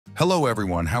Hello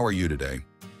everyone, how are you today?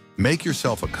 Make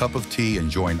yourself a cup of tea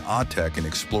and join AhTech in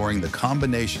exploring the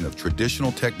combination of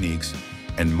traditional techniques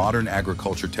and modern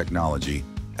agriculture technology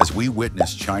as we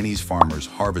witness Chinese farmers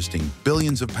harvesting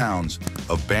billions of pounds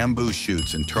of bamboo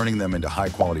shoots and turning them into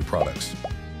high-quality products.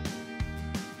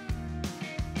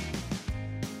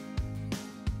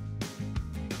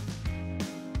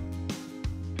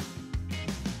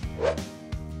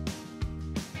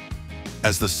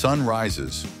 As the sun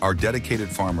rises, our dedicated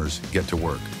farmers get to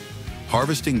work.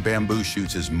 Harvesting bamboo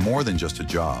shoots is more than just a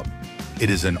job.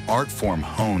 It is an art form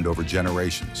honed over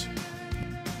generations.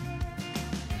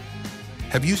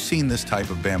 Have you seen this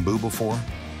type of bamboo before?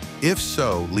 If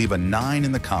so, leave a 9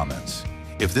 in the comments.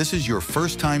 If this is your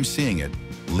first time seeing it,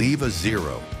 leave a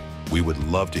 0. We would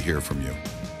love to hear from you.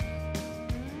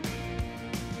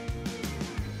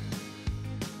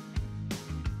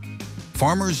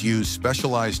 Farmers use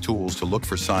specialized tools to look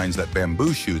for signs that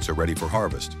bamboo shoots are ready for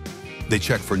harvest. They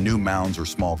check for new mounds or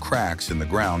small cracks in the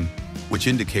ground, which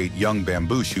indicate young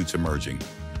bamboo shoots emerging.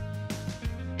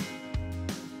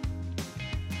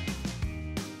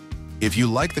 If you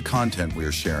like the content we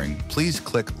are sharing, please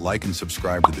click like and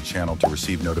subscribe to the channel to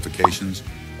receive notifications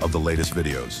of the latest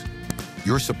videos.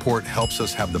 Your support helps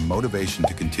us have the motivation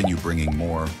to continue bringing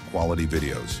more quality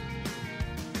videos.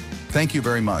 Thank you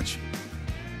very much.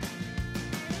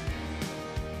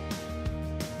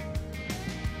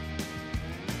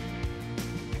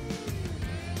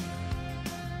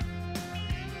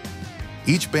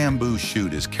 Each bamboo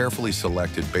shoot is carefully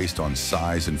selected based on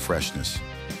size and freshness.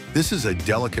 This is a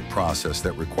delicate process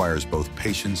that requires both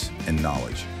patience and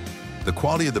knowledge. The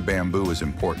quality of the bamboo is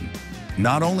important,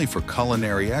 not only for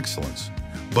culinary excellence,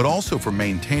 but also for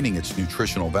maintaining its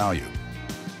nutritional value.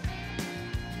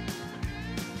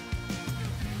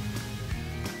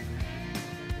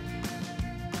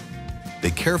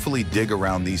 They carefully dig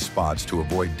around these spots to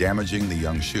avoid damaging the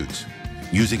young shoots.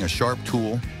 Using a sharp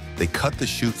tool, they cut the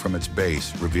shoot from its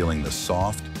base, revealing the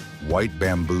soft, white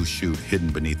bamboo shoot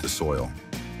hidden beneath the soil.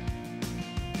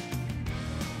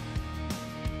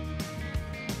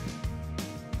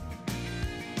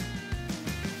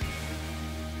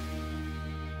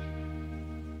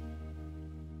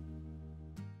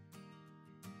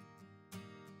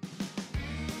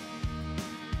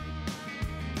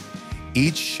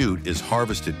 Each shoot is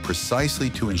harvested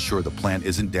precisely to ensure the plant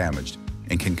isn't damaged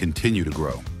and can continue to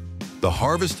grow. The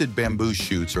harvested bamboo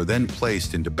shoots are then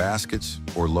placed into baskets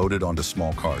or loaded onto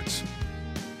small carts.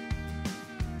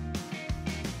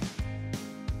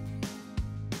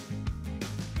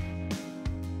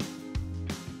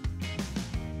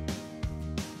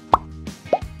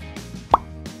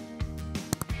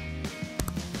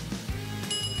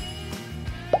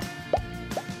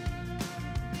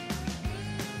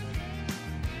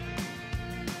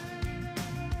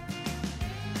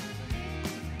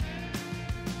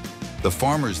 The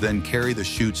farmers then carry the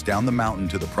shoots down the mountain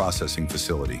to the processing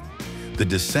facility. The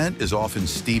descent is often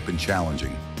steep and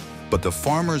challenging, but the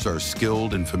farmers are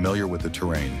skilled and familiar with the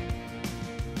terrain.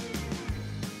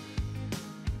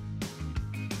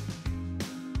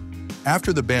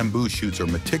 After the bamboo shoots are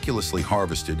meticulously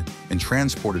harvested and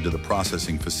transported to the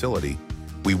processing facility,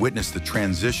 we witness the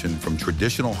transition from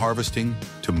traditional harvesting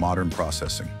to modern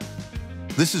processing.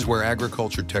 This is where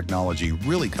agriculture technology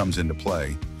really comes into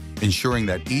play, ensuring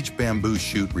that each bamboo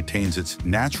shoot retains its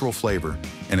natural flavor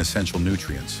and essential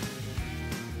nutrients.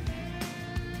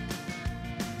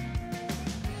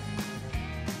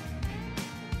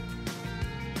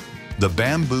 The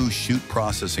bamboo shoot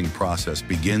processing process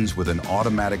begins with an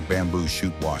automatic bamboo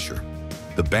shoot washer.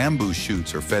 The bamboo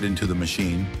shoots are fed into the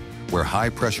machine, where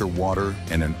high-pressure water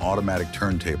and an automatic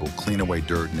turntable clean away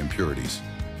dirt and impurities.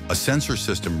 A sensor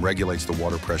system regulates the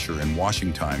water pressure and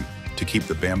washing time to keep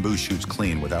the bamboo shoots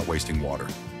clean without wasting water.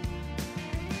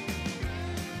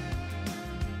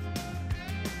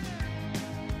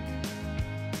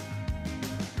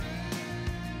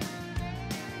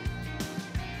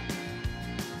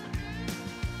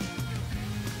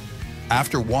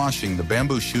 After washing, the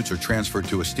bamboo shoots are transferred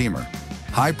to a steamer.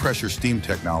 High-pressure steam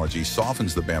technology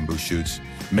softens the bamboo shoots,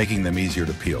 making them easier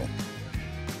to peel.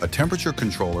 A temperature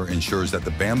controller ensures that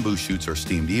the bamboo shoots are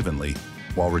steamed evenly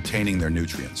while retaining their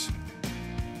nutrients.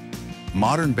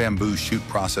 Modern bamboo shoot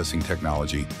processing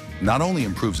technology not only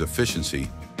improves efficiency,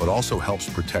 but also helps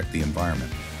protect the environment.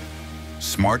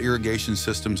 Smart irrigation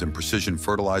systems and precision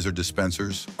fertilizer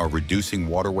dispensers are reducing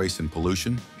water waste and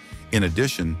pollution. In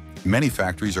addition, many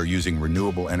factories are using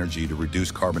renewable energy to reduce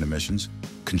carbon emissions,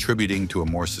 contributing to a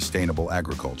more sustainable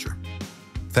agriculture.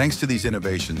 Thanks to these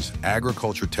innovations,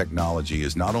 agriculture technology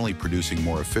is not only producing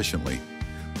more efficiently,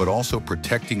 but also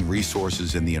protecting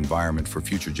resources in the environment for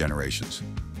future generations.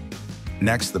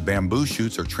 Next, the bamboo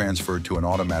shoots are transferred to an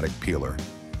automatic peeler.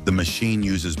 The machine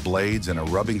uses blades and a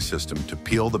rubbing system to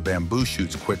peel the bamboo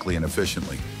shoots quickly and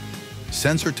efficiently.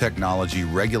 Sensor technology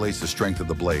regulates the strength of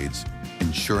the blades,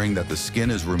 ensuring that the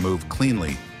skin is removed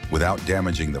cleanly without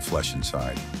damaging the flesh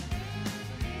inside.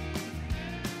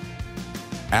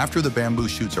 After the bamboo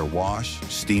shoots are washed,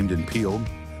 steamed, and peeled,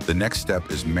 the next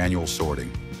step is manual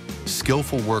sorting.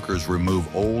 Skillful workers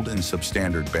remove old and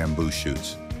substandard bamboo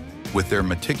shoots. With their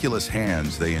meticulous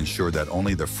hands, they ensure that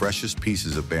only the freshest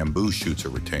pieces of bamboo shoots are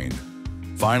retained.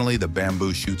 Finally, the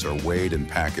bamboo shoots are weighed and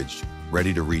packaged,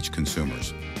 ready to reach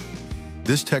consumers.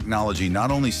 This technology not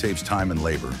only saves time and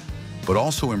labor, but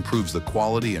also improves the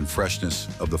quality and freshness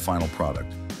of the final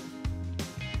product.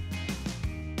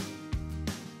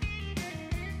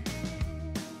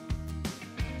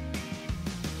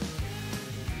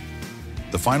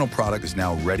 The final product is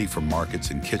now ready for markets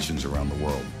and kitchens around the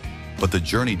world. But the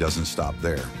journey doesn't stop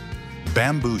there.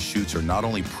 Bamboo shoots are not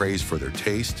only praised for their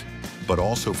taste, but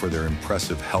also for their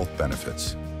impressive health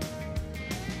benefits.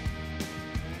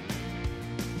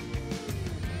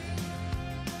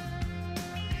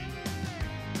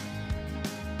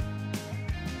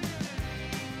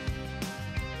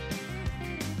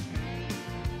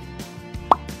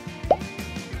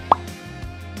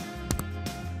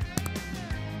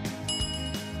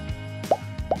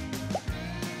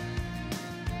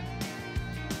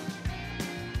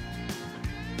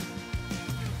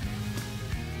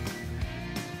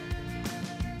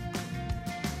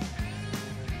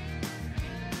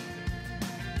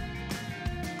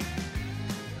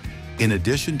 In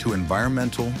addition to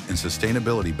environmental and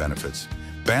sustainability benefits,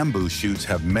 bamboo shoots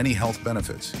have many health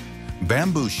benefits.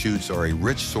 Bamboo shoots are a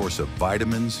rich source of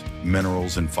vitamins,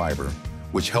 minerals, and fiber,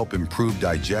 which help improve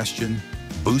digestion,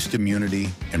 boost immunity,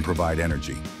 and provide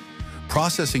energy.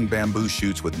 Processing bamboo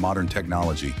shoots with modern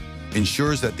technology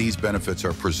ensures that these benefits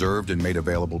are preserved and made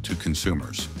available to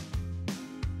consumers.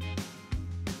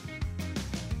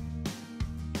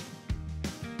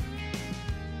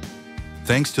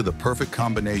 Thanks to the perfect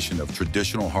combination of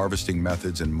traditional harvesting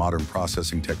methods and modern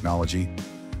processing technology,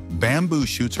 bamboo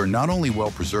shoots are not only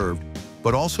well preserved,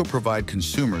 but also provide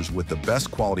consumers with the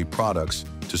best quality products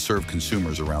to serve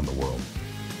consumers around the world.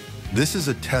 This is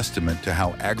a testament to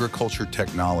how agriculture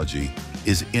technology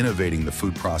is innovating the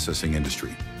food processing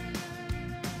industry.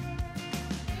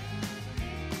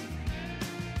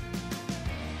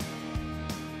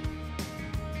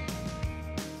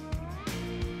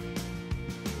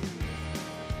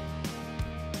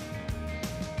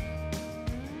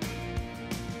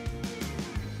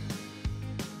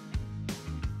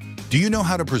 Do you know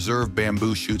how to preserve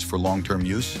bamboo shoots for long-term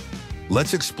use?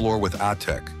 Let's explore with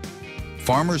AhTech.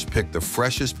 Farmers pick the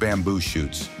freshest bamboo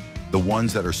shoots, the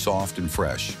ones that are soft and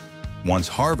fresh. Once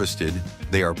harvested,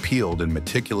 they are peeled and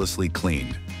meticulously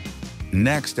cleaned.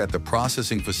 Next, at the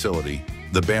processing facility,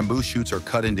 the bamboo shoots are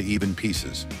cut into even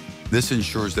pieces. This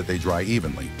ensures that they dry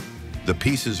evenly. The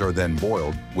pieces are then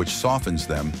boiled, which softens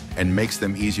them and makes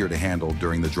them easier to handle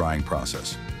during the drying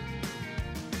process.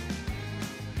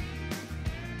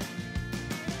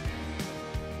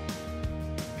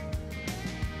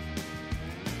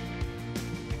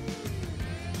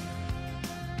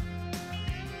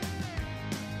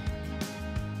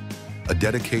 A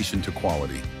dedication to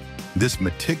quality. This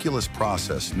meticulous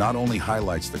process not only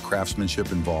highlights the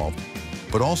craftsmanship involved,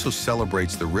 but also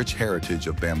celebrates the rich heritage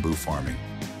of bamboo farming.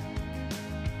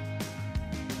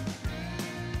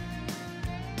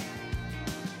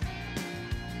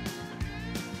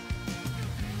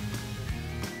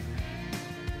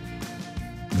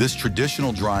 This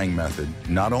traditional drying method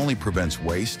not only prevents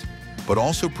waste, but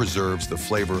also preserves the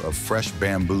flavor of fresh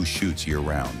bamboo shoots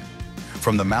year-round.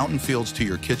 From the mountain fields to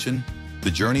your kitchen, the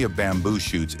journey of bamboo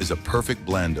shoots is a perfect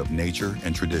blend of nature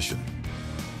and tradition.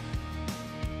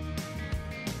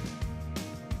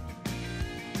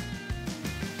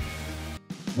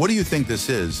 What do you think this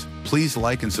is? Please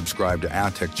like and subscribe to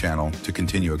AhTech channel to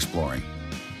continue exploring.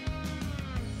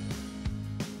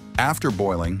 After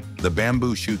boiling, the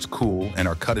bamboo shoots cool and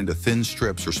are cut into thin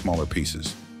strips or smaller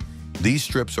pieces. These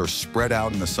strips are spread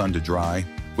out in the sun to dry,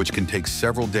 which can take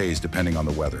several days depending on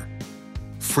the weather.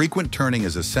 Frequent turning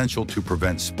is essential to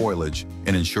prevent spoilage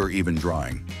and ensure even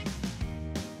drying.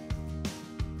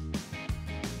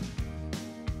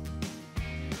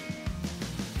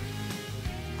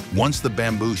 Once the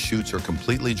bamboo shoots are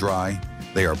completely dry,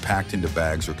 they are packed into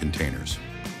bags or containers.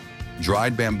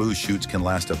 Dried bamboo shoots can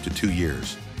last up to 2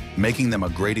 years, making them a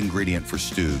great ingredient for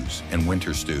stews and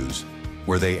winter stews,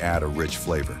 where they add a rich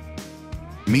flavor.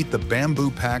 Meet the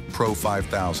Bamboo Pack Pro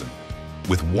 5000.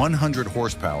 With 100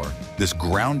 horsepower, this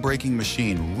groundbreaking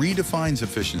machine redefines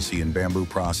efficiency in bamboo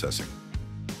processing.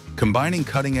 Combining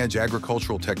cutting-edge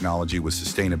agricultural technology with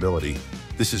sustainability,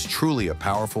 this is truly a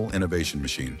powerful innovation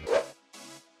machine.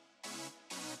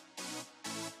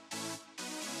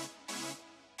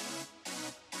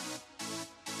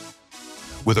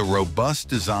 With a robust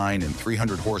design and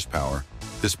 300 horsepower,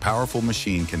 this powerful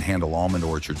machine can handle almond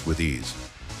orchards with ease.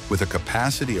 With a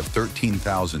capacity of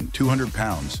 13,200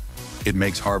 pounds, it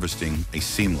makes harvesting a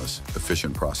seamless,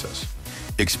 efficient process.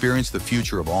 Experience the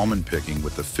future of almond picking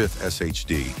with the 5th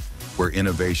SHD, where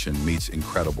innovation meets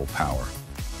incredible power.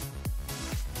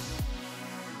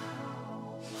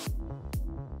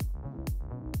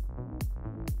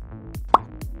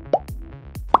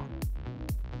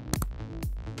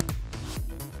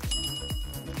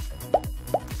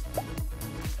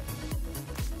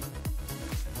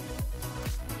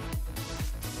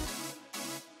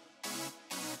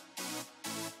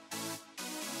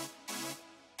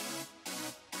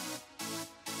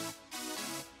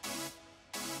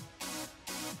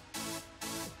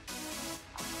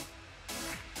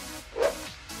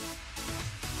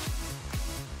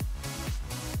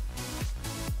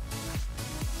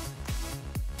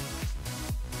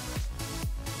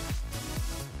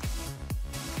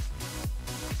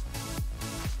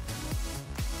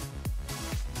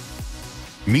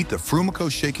 Meet the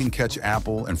Frumico Shake and Catch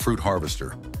Apple and Fruit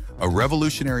Harvester, a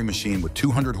revolutionary machine with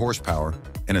 200 horsepower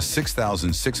and a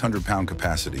 6,600 pound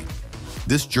capacity.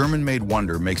 This German-made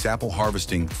wonder makes apple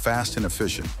harvesting fast and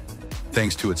efficient,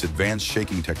 thanks to its advanced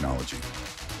shaking technology.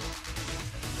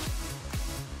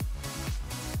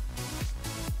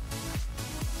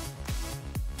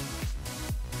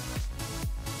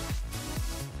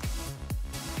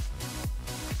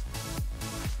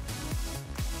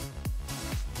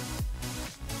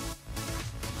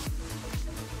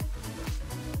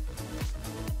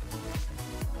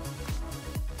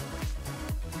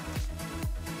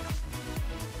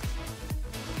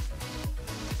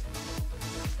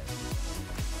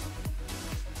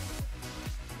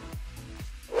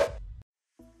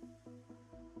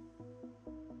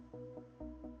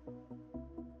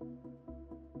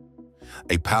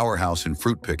 A powerhouse in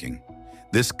fruit picking,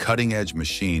 this cutting-edge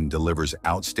machine delivers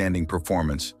outstanding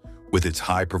performance with its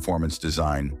high-performance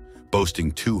design,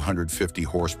 boasting 250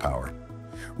 horsepower.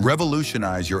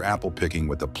 Revolutionize your apple picking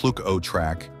with the Pluck O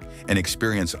track and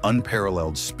experience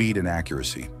unparalleled speed and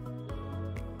accuracy.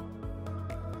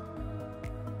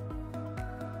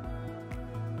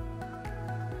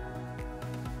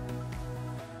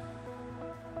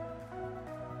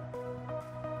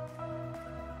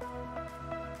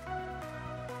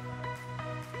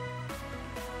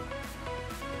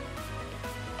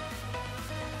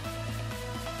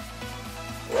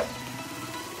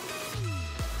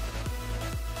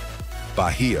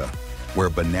 Bahia,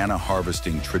 where banana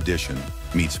harvesting tradition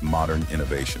meets modern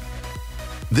innovation.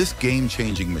 This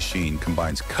game-changing machine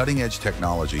combines cutting-edge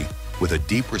technology with a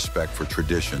deep respect for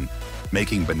tradition,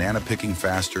 making banana picking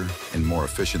faster and more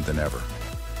efficient than ever.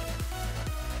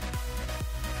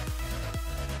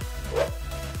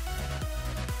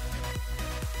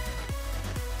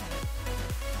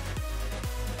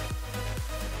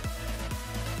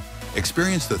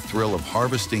 Experience the thrill of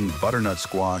harvesting butternut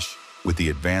squash with the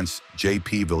advanced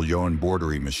JP Viljoen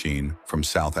Borderie machine from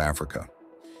South Africa.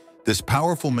 This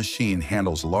powerful machine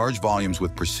handles large volumes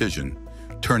with precision,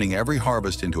 turning every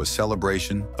harvest into a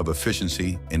celebration of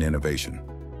efficiency and innovation.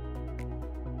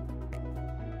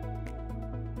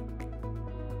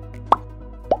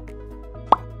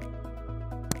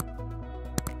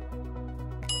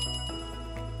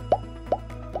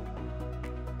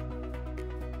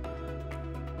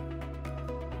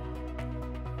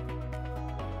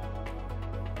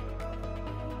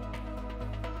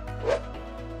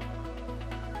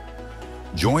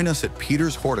 Join us at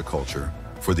Peter's Horticulture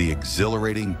for the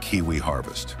exhilarating kiwi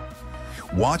harvest.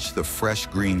 Watch the fresh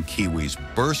green kiwis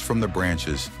burst from the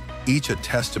branches, each a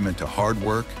testament to hard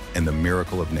work and the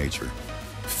miracle of nature.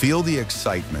 Feel the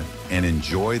excitement and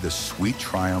enjoy the sweet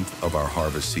triumph of our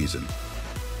harvest season.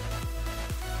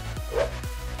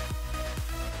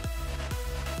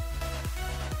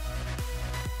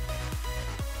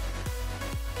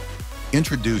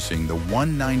 Introducing the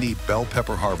 190 Bell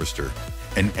Pepper Harvester,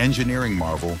 an engineering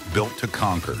marvel built to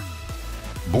conquer.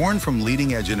 Born from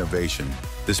leading-edge innovation,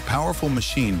 this powerful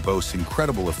machine boasts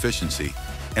incredible efficiency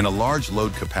and a large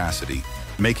load capacity,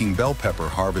 making bell pepper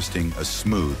harvesting a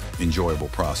smooth, enjoyable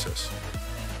process.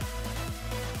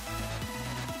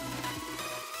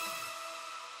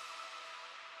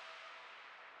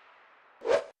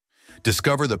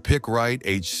 Discover the Pick Right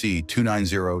HC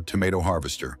 290 Tomato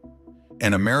Harvester,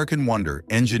 an American wonder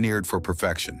engineered for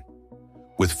perfection.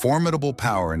 With formidable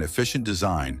power and efficient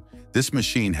design, This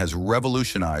machine has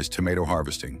revolutionized tomato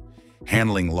harvesting,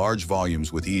 handling large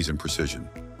volumes with ease and precision.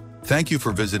 Thank you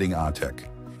for visiting AhTech.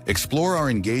 Explore our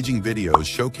engaging videos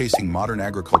showcasing modern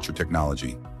agriculture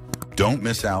technology. Don't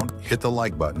miss out, hit the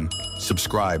like button,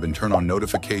 subscribe, and turn on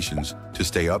notifications to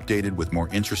stay updated with more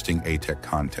interesting AhTech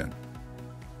content.